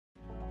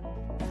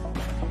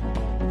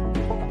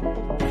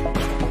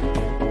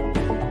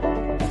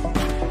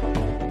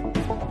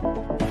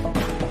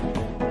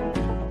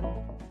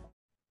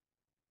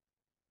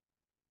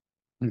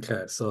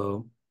Okay,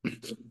 so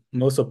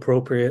most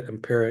appropriate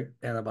empiric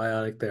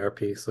antibiotic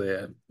therapy. So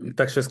yeah,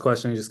 infectious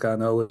question, you just gotta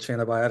know which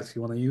antibiotics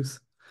you want to use.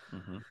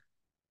 Hmm.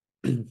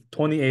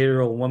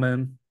 28-year-old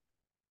woman,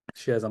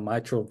 she has a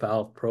mitral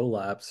valve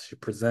prolapse. She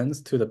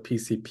presents to the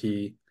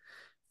PCP,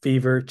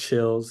 fever,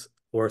 chills,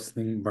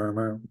 worsening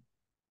murmur.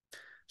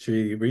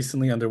 She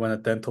recently underwent a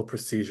dental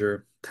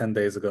procedure 10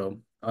 days ago.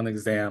 On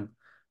exam,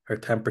 her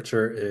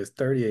temperature is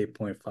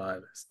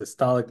 38.5.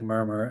 Systolic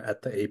murmur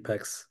at the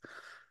apex.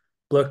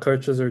 Blood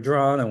cultures are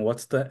drawn, and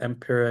what's the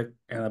empiric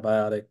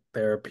antibiotic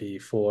therapy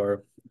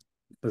for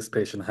this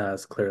patient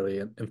has clearly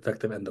an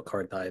infective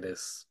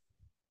endocarditis.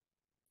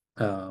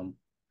 Um,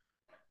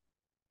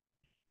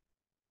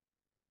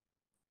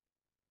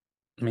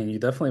 I mean, you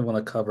definitely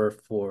want to cover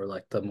for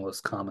like the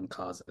most common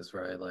causes,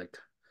 right? Like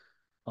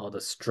all the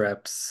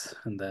streps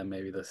and then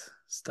maybe the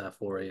Staph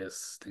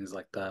aureus, things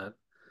like that.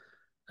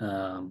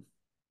 Um,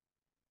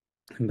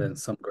 and then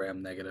some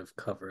gram negative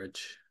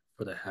coverage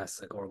for the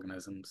Hasek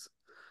organisms.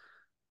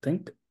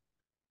 Think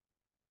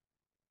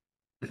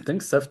I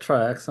think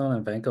ceftriaxone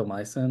and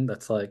vancomycin,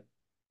 that's like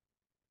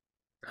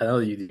I know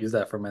you'd use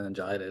that for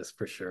meningitis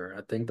for sure.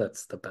 I think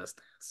that's the best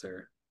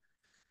answer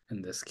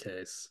in this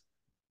case.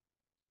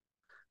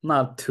 I'm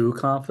not too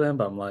confident,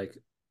 but I'm like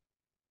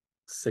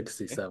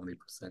 60, Okay.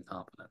 70%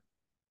 confident.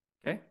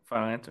 Okay.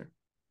 Final answer.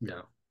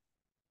 Yeah.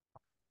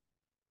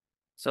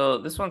 So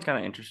this one's kind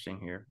of interesting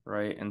here,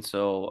 right? And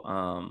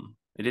so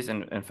it is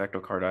an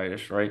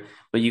infectocarditis, right?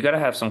 But you got to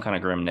have some kind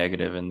of gram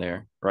negative in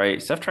there, right?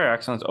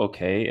 Ceftriaxone's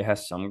okay. It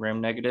has some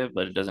gram negative,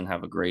 but it doesn't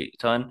have a great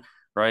ton,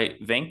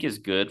 right? Vanc is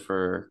good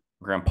for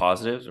gram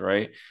positives,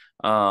 right?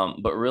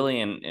 But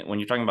really, when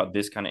you're talking about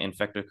this kind of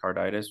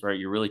infectocarditis, right,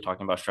 you're really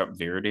talking about strep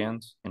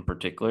viridans in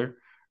particular,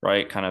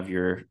 right? Kind of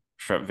your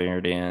strep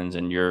viridans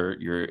and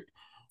your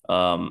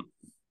um,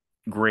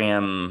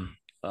 gram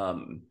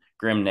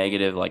gram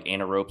negative like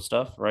anaerobe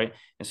stuff, right?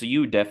 And so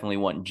you definitely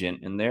want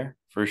gent in there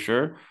for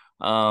sure.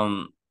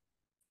 Um,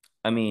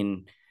 I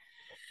mean,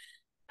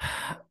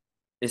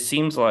 it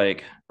seems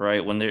like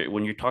right when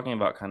you're talking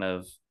about kind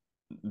of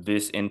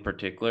this in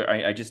particular,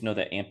 I just know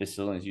that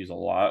ampicillin is used a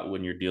lot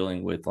when you're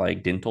dealing with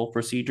like dental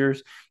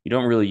procedures. You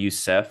don't really use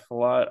Ceph a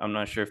lot. I'm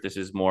not sure if this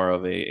is more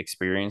of a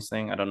experience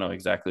thing. I don't know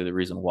exactly the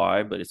reason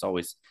why, but it's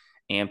always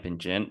amp and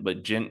gent.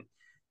 But gent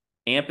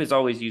AMP is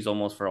always used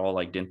almost for all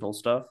like dental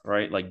stuff,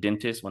 right? Like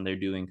dentists when they're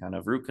doing kind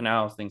of root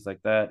canals, things like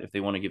that. If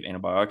they want to give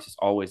antibiotics, it's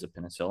always a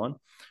penicillin,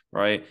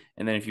 right?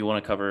 And then if you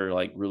want to cover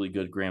like really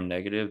good gram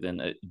negative, then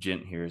a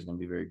gent here is going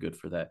to be very good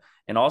for that.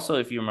 And also,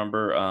 if you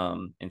remember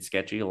in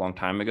Sketchy a long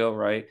time ago,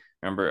 right?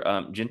 Remember,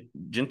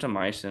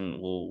 gentamicin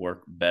will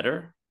work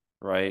better,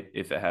 right,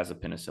 if it has a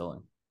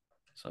penicillin.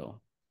 So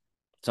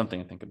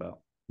something to think about.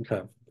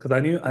 Okay. Because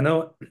I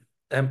know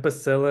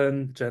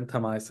ampicillin,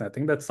 gentamicin. I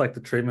think that's like the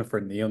treatment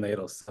for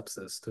neonatal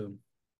sepsis too.